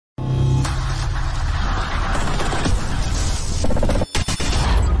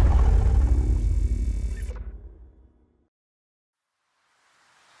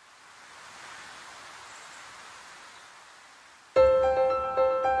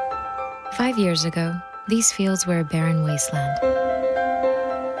5 years ago, these fields were a barren wasteland.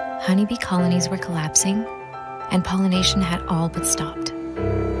 Honeybee colonies were collapsing, and pollination had all but stopped.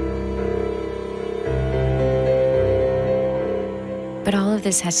 But all of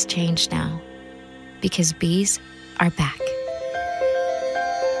this has changed now, because bees are back.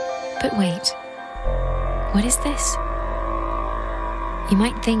 But wait, what is this? You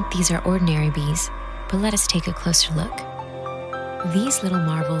might think these are ordinary bees, but let us take a closer look. These little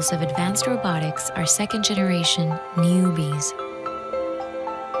marvels of advanced robotics are second-generation new bees.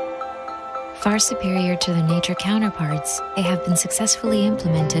 Far superior to their nature counterparts, they have been successfully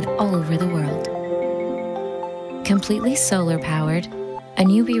implemented all over the world. Completely solar-powered, a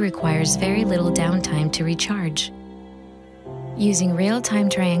new bee requires very little downtime to recharge. Using real-time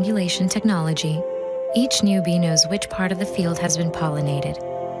triangulation technology, each new bee knows which part of the field has been pollinated,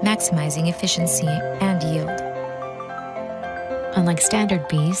 maximizing efficiency and yield. Unlike standard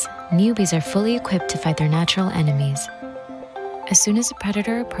bees, new bees are fully equipped to fight their natural enemies. As soon as a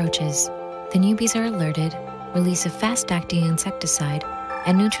predator approaches, the new bees are alerted, release a fast-acting insecticide,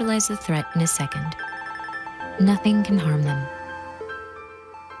 and neutralize the threat in a second. Nothing can harm them.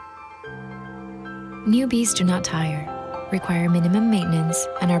 New bees do not tire, require minimum maintenance,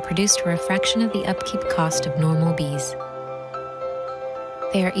 and are produced for a fraction of the upkeep cost of normal bees.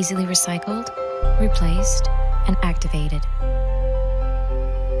 They are easily recycled, replaced, and activated.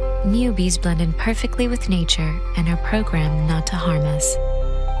 New bees blend in perfectly with nature and are programmed not to harm us.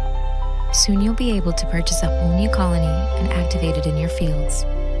 Soon you'll be able to purchase a whole new colony and activate it in your fields.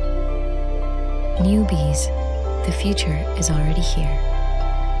 New bees, the future is already here.